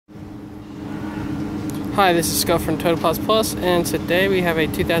Hi, this is Scott from Total Parts Plus, and today we have a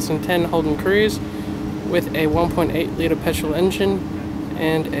 2010 Holden Cruze with a 1.8 litre petrol engine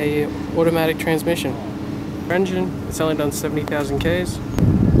and a automatic transmission. Engine, it's only done 70,000 Ks.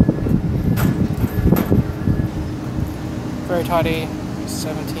 Very tidy,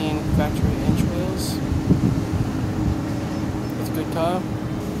 17 factory inch wheels with good tire.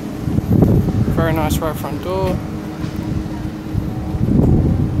 Very nice right front door.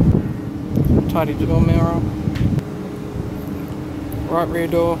 Tidy door mirror. Right rear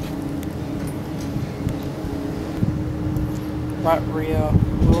door. Right rear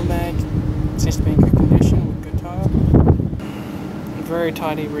wheel mag. Seems to be in good condition with good tire. Very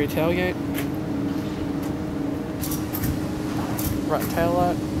tidy rear tailgate. Right tail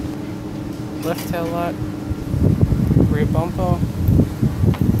light. Left tail light. Rear bumper.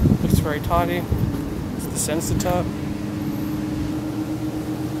 Looks very tidy. It's the sensor top.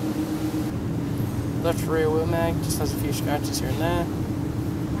 Left rear wheel mag just has a few scratches here and there.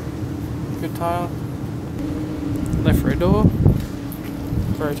 Good tire. Left rear door.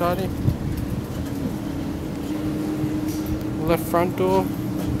 Very tidy. Left front door.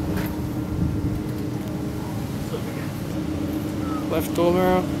 Left door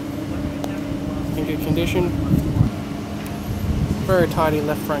mirror. In good condition. Very tidy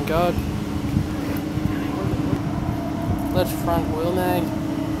left front guard. Left front wheel mag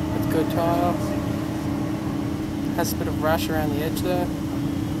with good tire. Has a bit of rash around the edge there.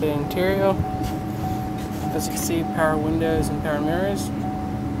 The interior, as you can see, power windows and power mirrors.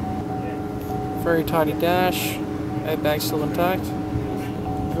 Very tidy dash. Airbag still intact.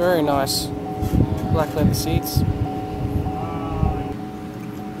 Very nice black leather seats.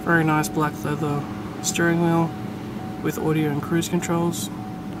 Very nice black leather steering wheel with audio and cruise controls.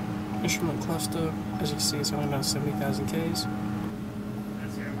 Instrument cluster, as you can see, it's only done 70,000 Ks.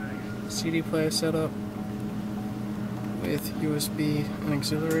 CD player setup with USB and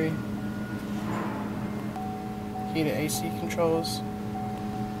auxiliary. Heated AC controls.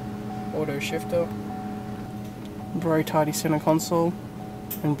 Auto shifter. Very tidy center console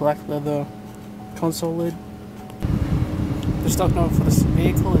and black leather console lid. The stock number for this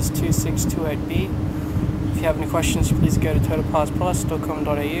vehicle is 2628B. If you have any questions, please go to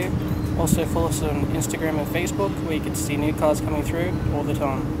totalpartsplus.com.au. Also follow us on Instagram and Facebook, where you can see new cars coming through all the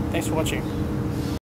time. Thanks for watching.